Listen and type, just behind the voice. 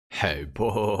Hey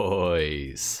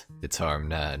boys, it's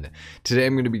HarmNone. Today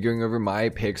I'm going to be going over my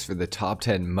picks for the top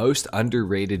 10 most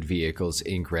underrated vehicles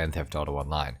in Grand Theft Auto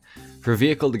Online. For a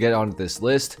vehicle to get onto this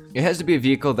list, it has to be a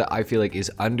vehicle that I feel like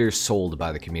is undersold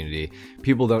by the community.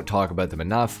 People don't talk about them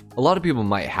enough. A lot of people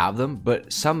might have them,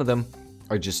 but some of them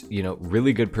are just,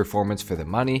 really good performance for the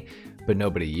money, but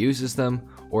nobody uses them,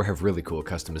 or have really cool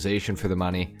customization for the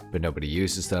money, but nobody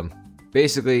uses them.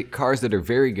 Basically, cars that are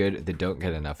very good that don't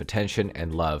get enough attention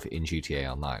and love in GTA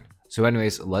Online. So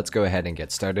anyways, let's go ahead and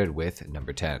get started with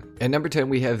number 10. At number 10,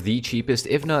 we have the cheapest,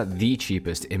 if not the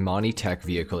cheapest, Imani tech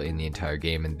vehicle in the entire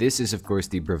game, and this is of course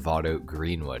the Bravado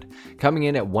Greenwood, coming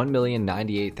in at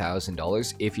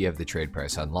 $1,098,000 if you have the trade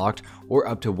price unlocked, or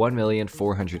up to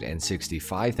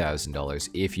 $1,465,000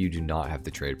 if you do not have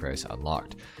the trade price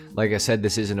unlocked. Like I said,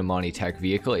 this is an Imani tech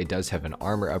vehicle. It does have an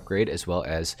armor upgrade as well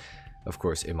as, of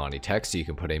course, Imani tech, so you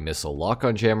can put a missile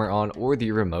lock-on jammer on or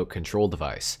the remote control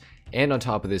device. And on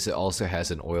top of this, it also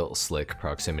has an oil slick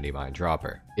proximity mine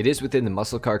dropper. It is within the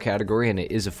muscle car category and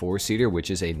it is a 4-seater, which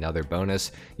is another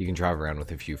bonus. You can drive around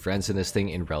with a few friends in this thing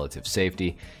in relative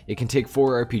safety. It can take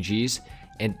 4 RPGs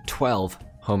and 12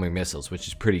 homing missiles, which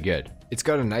is pretty good. It's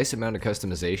got a nice amount of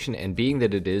customization, and being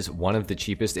that it is one of the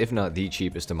cheapest, if not the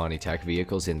cheapest Imani tech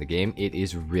vehicles in the game, it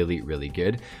is really, really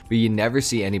good, but you never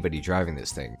see anybody driving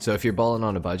this thing. So if you're balling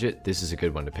on a budget, this is a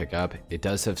good one to pick up. It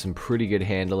does have some pretty good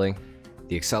handling.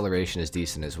 The acceleration is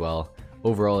decent as well.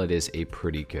 Overall, it is a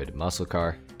pretty good muscle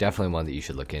car. Definitely one that you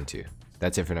should look into.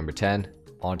 That's it for number 10.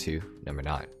 On to number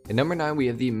 9. At number 9, we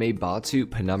have the Maybotsu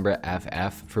Penumbra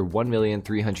FF for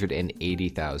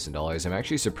 $1,380,000. I'm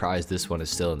actually surprised this one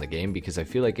is still in the game because I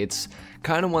feel like it's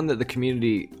kind of one that the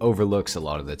community overlooks a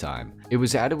lot of the time. It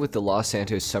was added with the Los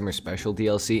Santos Summer Special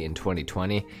DLC in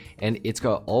 2020, and it's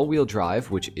got all-wheel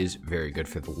drive, which is very good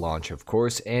for the launch, of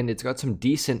course, and it's got some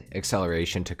decent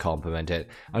acceleration to complement it.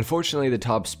 Unfortunately, the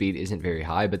top speed isn't very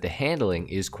high, but the handling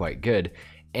is quite good.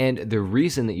 And the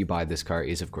reason that you buy this car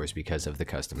is of course because of the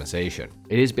customization.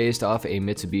 It is based off a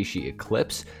Mitsubishi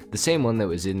Eclipse, the same one that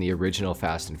was in the original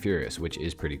Fast and Furious, which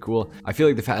is pretty cool. I feel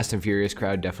like the Fast and Furious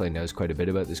crowd definitely knows quite a bit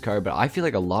about this car, but I feel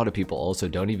like a lot of people also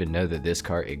don't even know that this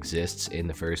car exists in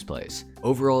the first place.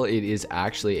 Overall, it is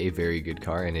actually a very good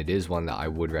car, and it is one that I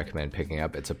would recommend picking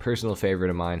up. It's a personal favorite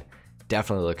of mine.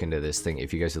 Definitely look into this thing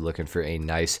if you guys are looking for a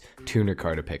nice tuner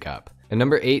car to pick up. At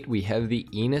number 8, we have the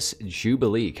EST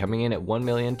Jubilee coming in at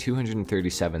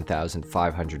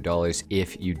 $1,237,500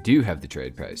 if you do have the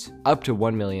trade price, up to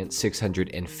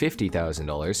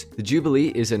 $1,650,000. The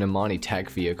Jubilee is an Imani tech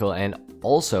vehicle, and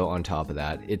also on top of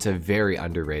that, it's a very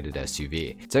underrated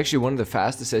SUV. It's actually one of the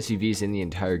fastest SUVs in the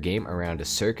entire game around a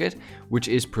circuit, which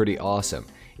is pretty awesome.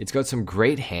 It's got some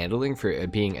great handling for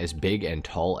it being as big and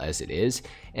tall as it is,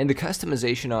 and the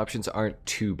customization options aren't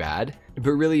too bad,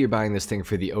 but really you're buying this thing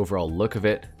for the overall look of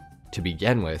it to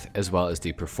begin with, as well as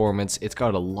the performance. It's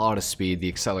got a lot of speed, the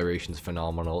acceleration's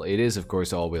phenomenal. It is of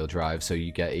course all-wheel drive, so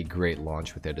you get a great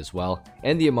launch with it as well,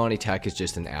 and the Imani tech is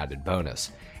just an added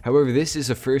bonus. However, this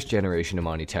is a first generation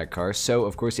Imani tech car, so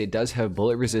of course it does have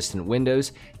bullet resistant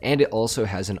windows, and it also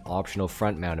has an optional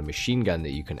front mounted machine gun that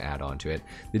you can add onto it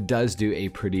that does do a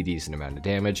pretty decent amount of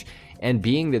damage. And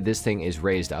being that this thing is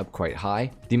raised up quite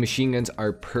high, the machine guns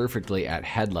are perfectly at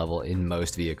head level in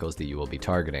most vehicles that you will be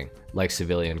targeting, like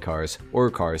civilian cars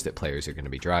or cars that players are going to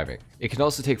be driving. It can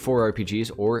also take 4 RPGs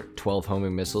or 12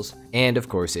 homing missiles, and of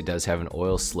course it does have an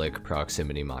oil slick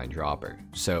proximity mine dropper.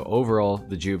 So overall,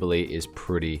 the Jubilee is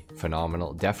pretty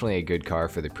phenomenal. Definitely a good car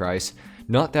for the price.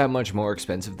 Not that much more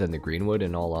expensive than the Greenwood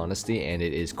in all honesty, and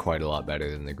it is quite a lot better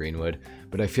than the Greenwood,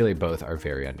 but I feel like both are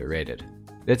very underrated.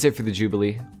 That's it for the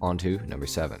Jubilee. On to number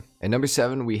 7. At number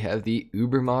 7, we have the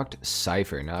Ubermacht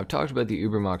Cypher. Now, I've talked about the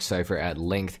Ubermacht Cypher at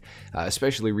length,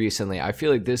 especially recently. I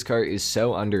feel like this car is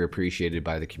so underappreciated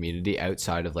by the community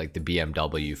outside of like the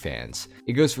BMW fans.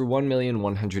 It goes for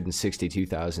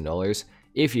 $1,162,000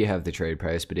 if you have the trade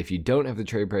price, but if you don't have the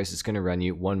trade price, it's going to run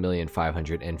you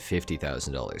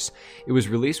 $1,550,000. It was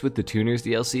released with the Tuners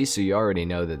DLC, so you already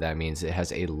know that that means it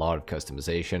has a lot of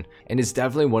customization, and it's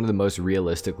definitely one of the most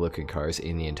realistic looking cars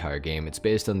in the entire game. It's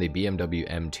based on the BMW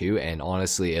M2, and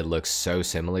honestly, it looks so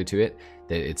similar to it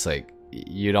that it's like,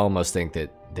 you'd almost think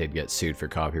that they'd get sued for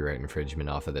copyright infringement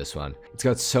off of this one. It's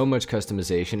got so much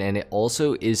customization, and it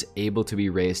also is able to be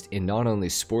raced in not only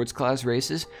sports class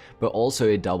races, but also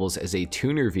it doubles as a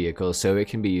tuner vehicle, so it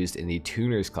can be used in the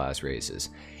tuners class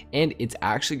races. And it's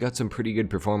actually got some pretty good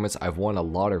performance. I've won a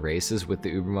lot of races with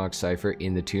the Ubermacht Cypher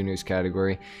in the tuners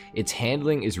category. Its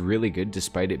handling is really good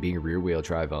despite it being rear wheel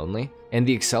drive only, and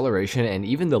the acceleration and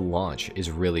even the launch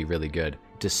is really, really good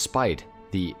despite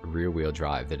the rear wheel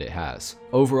drive that it has.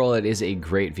 Overall, it is a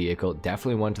great vehicle,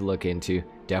 definitely one to look into,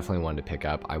 definitely one to pick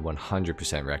up. I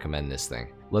 100% recommend this thing.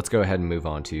 Let's go ahead and move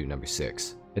on to number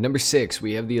 6. At number 6,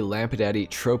 we have the Lampadati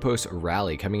Tropos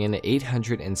Rally coming in at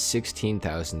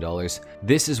 $816,000.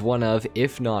 This is one of,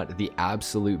 if not the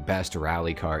absolute best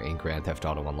rally car in Grand Theft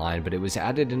Auto Online, but it was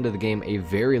added into the game a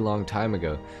very long time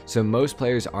ago, so most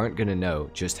players aren't going to know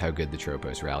just how good the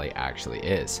Tropos Rally actually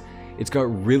is. It's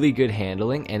got really good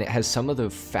handling, and it has some of the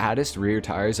fattest rear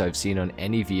tires I've seen on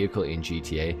any vehicle in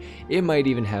GTA. It might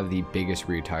even have the biggest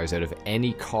rear tires out of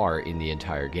any car in the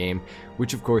entire game,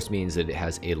 which of course means that it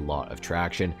has a lot of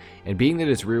traction. And being that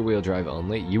it's rear wheel drive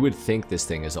only, you would think this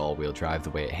thing is all wheel drive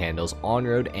the way it handles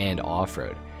on-road and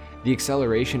off-road. The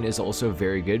acceleration is also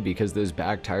very good because those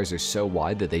back tires are so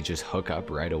wide that they just hook up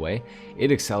right away.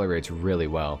 It accelerates really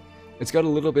well. It's got a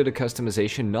little bit of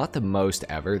customization, not the most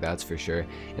ever, that's for sure,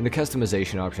 and the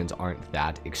customization options aren't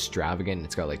that extravagant.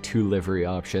 It's got like 2 livery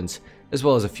options, as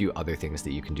well as a few other things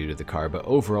that you can do to the car, but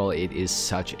overall it is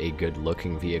such a good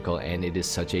looking vehicle, and it is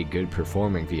such a good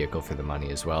performing vehicle for the money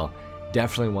as well.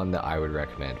 Definitely one that I would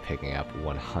recommend picking up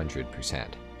 100%.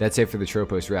 That's it for the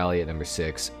Tropos Rally at number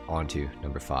 6, on to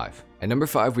number 5. At number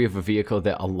 5, we have a vehicle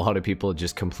that a lot of people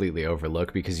just completely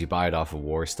overlook because you buy it off of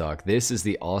Warstock. This is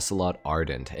the Ocelot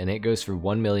Ardent, and it goes for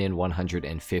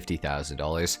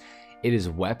 $1,150,000. It is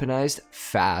weaponized,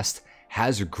 fast,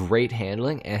 has great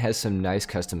handling, and has some nice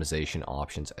customization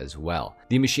options as well.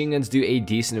 The machine guns do a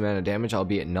decent amount of damage,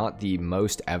 albeit not the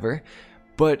most ever.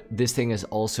 But this thing is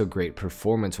also great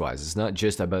performance-wise. It's not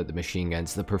just about the machine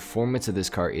guns. The performance of this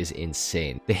car is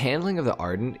insane. The handling of the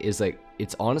Ardent is like,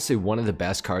 it's honestly one of the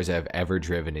best cars I've ever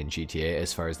driven in GTA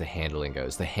as far as the handling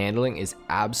goes. The handling is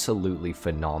absolutely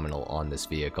phenomenal on this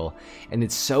vehicle, and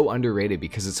it's so underrated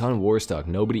because it's on Warstock.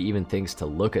 Nobody even thinks to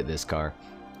look at this car.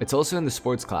 It's also in the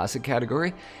Sports Classic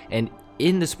category, and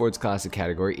in the Sports Classic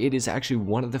category, it is actually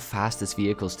one of the fastest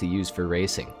vehicles to use for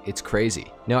racing. It's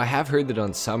crazy. Now, I have heard that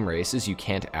on some races you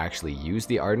can't actually use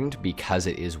the Ardent because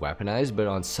it is weaponized, but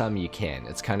on some you can.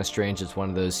 It's kind of strange. It's one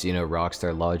of those, you know,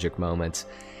 Rockstar logic moments.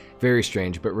 Very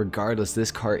strange, but regardless,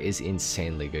 this car is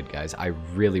insanely good, guys. I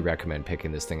really recommend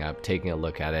picking this thing up, taking a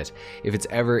look at it. If it's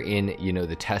ever in, you know,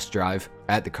 the test drive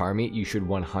at the car meet, you should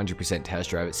 100%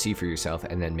 test drive it, see for yourself,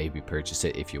 and then maybe purchase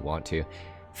it if you want to.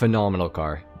 Phenomenal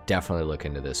car. Definitely look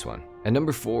into this one. At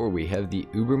number 4, we have the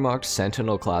Ubermacht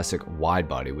Sentinel Classic wide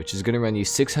body, which is going to run you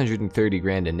 $630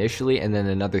 grand initially, and then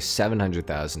another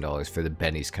 $700,000 for the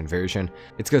Benny's conversion.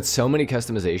 It's got so many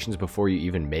customizations before you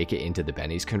even make it into the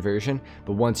Benny's conversion,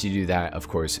 but once you do that, of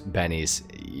course, Benny's,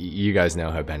 you guys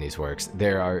know how Benny's works.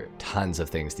 There are tons of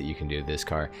things that you can do to this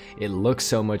car. It looks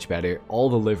so much better. All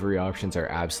the livery options are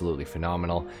absolutely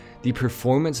phenomenal. The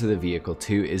performance of the vehicle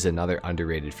too is another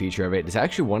underrated feature of it. It's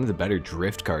actually one of the better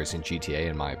drift cars in GTA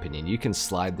in my opinion. You can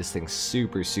slide this thing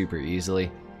super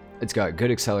easily. It's got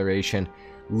good acceleration,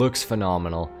 looks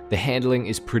phenomenal. The handling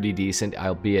is pretty decent,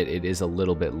 albeit it is a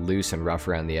little bit loose and rough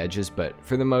around the edges, but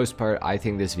for the most part, I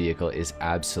think this vehicle is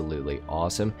absolutely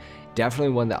awesome.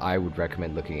 Definitely one that I would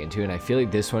recommend looking into, and I feel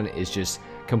like this one is just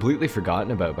completely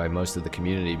forgotten about by most of the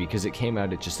community because it came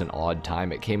out at just an odd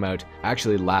time. It came out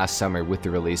actually last summer with the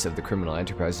release of the Criminal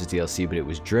Enterprises DLC, but it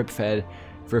was drip fed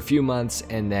for a few months,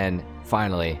 and then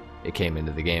finally it came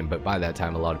into the game. But by that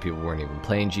time, a lot of people weren't even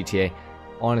playing GTA.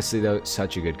 Honestly though,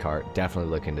 such a good car.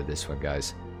 Definitely look into this one,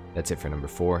 guys. That's it for number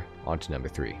 4. On to number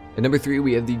 3. At number 3,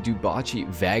 we have the Dubachi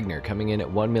Wagner coming in at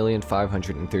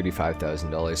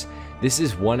 $1,535,000. This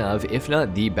is one of, if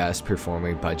not the best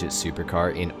performing budget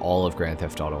supercar in all of Grand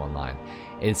Theft Auto Online.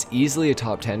 It's easily a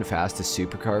top 10 fastest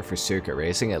supercar for circuit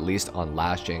racing, at least on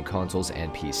last gen consoles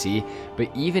and PC,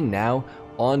 but even now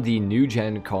on the new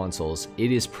gen consoles,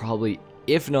 it is probably,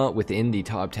 if not within the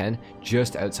top 10,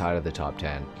 just outside of the top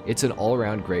 10. It's an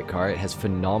all-around great car. It has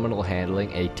phenomenal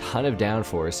handling, a ton of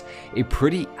downforce, a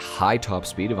pretty high top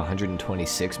speed of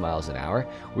 126 miles an hour,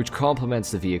 which complements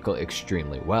the vehicle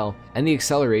extremely well. And the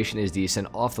acceleration is decent.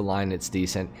 Off the line, it's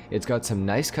decent. It's got some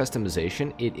nice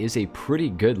customization. It is a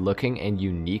pretty good looking and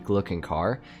unique looking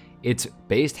car. It's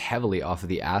based heavily off of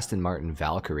the Aston Martin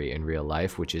Valkyrie in real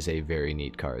life, which is a very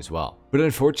neat car as well. But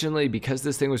unfortunately, because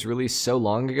this thing was released so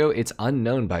long ago, it's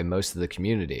unknown by most of the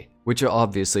community, which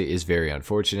obviously is very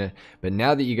unfortunate. But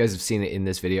now that you guys have seen it in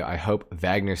this video, I hope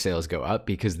Wagner sales go up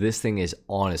because this thing is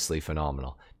honestly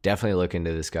phenomenal. Definitely look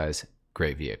into this, guys.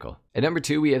 Great vehicle. At number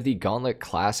 2, we have the Gauntlet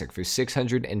Classic for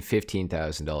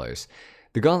 $615,000.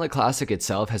 The Gauntlet Classic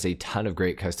itself has a ton of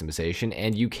great customization,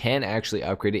 and you can actually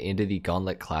upgrade it into the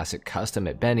Gauntlet Classic Custom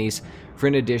at Benny's for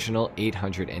an additional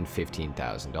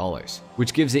 $815,000,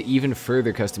 which gives it even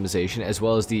further customization as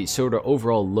well as the sort of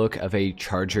overall look of a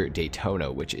Charger Daytona,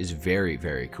 which is very,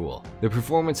 very cool. The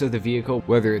performance of the vehicle,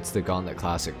 whether it's the Gauntlet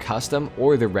Classic Custom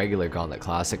or the regular Gauntlet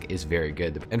Classic, is very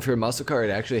good, and for a muscle car it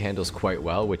actually handles quite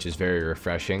well, which is very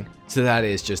refreshing, so that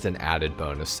is just an added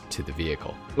bonus to the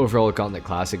vehicle. Overall, Gauntlet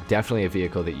Classic, definitely a vehicle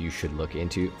that you should look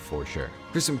into for sure.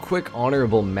 For some quick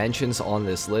honorable mentions on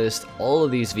this list, all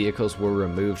of these vehicles were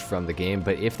removed from the game,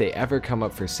 but if they ever come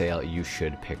up for sale, you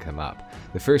should pick them up.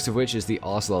 The first of which is the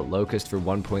Ocelot Locust for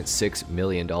 $1.6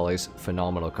 million.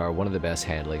 Phenomenal car, one of the best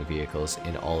handling vehicles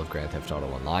in all of Grand Theft Auto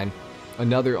Online.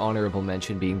 Another honorable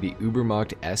mention being the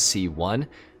Ubermacht SC1,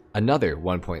 another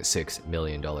 $1.6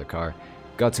 million car.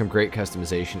 Got some great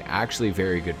customization, actually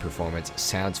very good performance,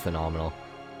 sounds phenomenal.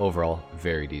 Overall,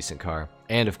 very decent car.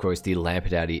 And of course, the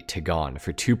Lampadaddy Tagon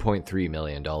for $2.3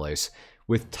 million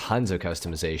with tons of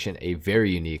customization, a very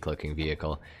unique looking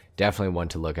vehicle. Definitely one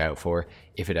to look out for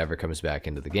if it ever comes back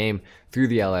into the game through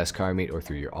the LS car meet or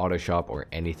through your auto shop or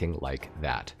anything like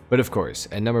that. But of course,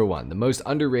 at number 1, the most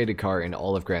underrated car in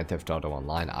all of Grand Theft Auto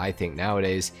Online, I think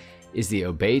nowadays, is the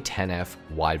Obey 10F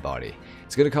widebody.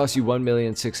 It's going to cost you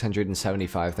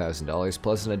 $1,675,000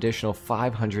 plus an additional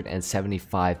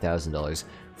 $575,000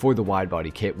 for the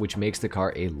widebody kit, which makes the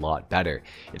car a lot better.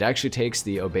 It actually takes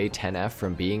the Obey 10F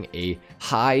from being a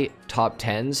high top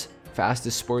 10s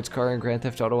fastest sports car in Grand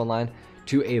Theft Auto Online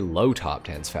to a low top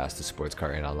 10s fastest sports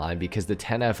car in online, because the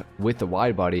 10F with the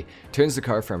widebody turns the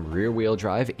car from rear wheel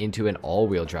drive into an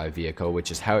all-wheel drive vehicle,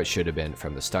 which is how it should have been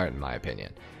from the start in my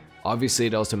opinion. Obviously,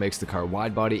 it also makes the car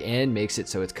wide body and makes it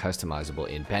so it's customizable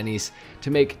in Benny's to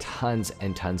make tons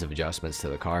and tons of adjustments to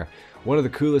the car. One of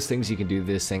the coolest things you can do to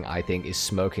this thing, I think, is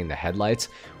smoking the headlights,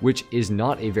 which is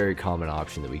not a very common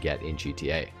option that we get in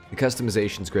GTA. The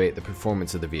customization's great, the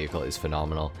performance of the vehicle is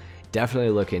phenomenal. Definitely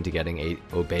look into getting a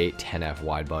Obey 10F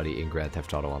widebody in Grand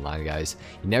Theft Auto Online, guys.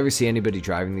 You never see anybody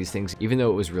driving these things, even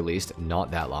though it was released not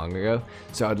that long ago,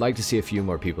 so I'd like to see a few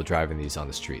more people driving these on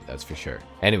the street, that's for sure.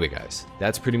 Anyway guys,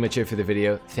 that's pretty much it for the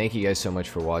video. Thank you guys so much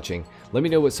for watching. Let me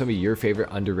know what some of your favorite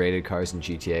underrated cars in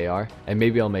GTA are, and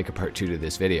maybe I'll make a part 2 to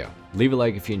this video. Leave a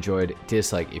like if you enjoyed,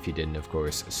 dislike if you didn't of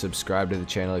course, subscribe to the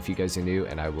channel if you guys are new,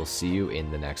 and I will see you in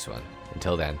the next one.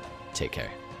 Until then, take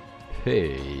care.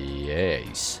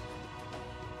 Peace.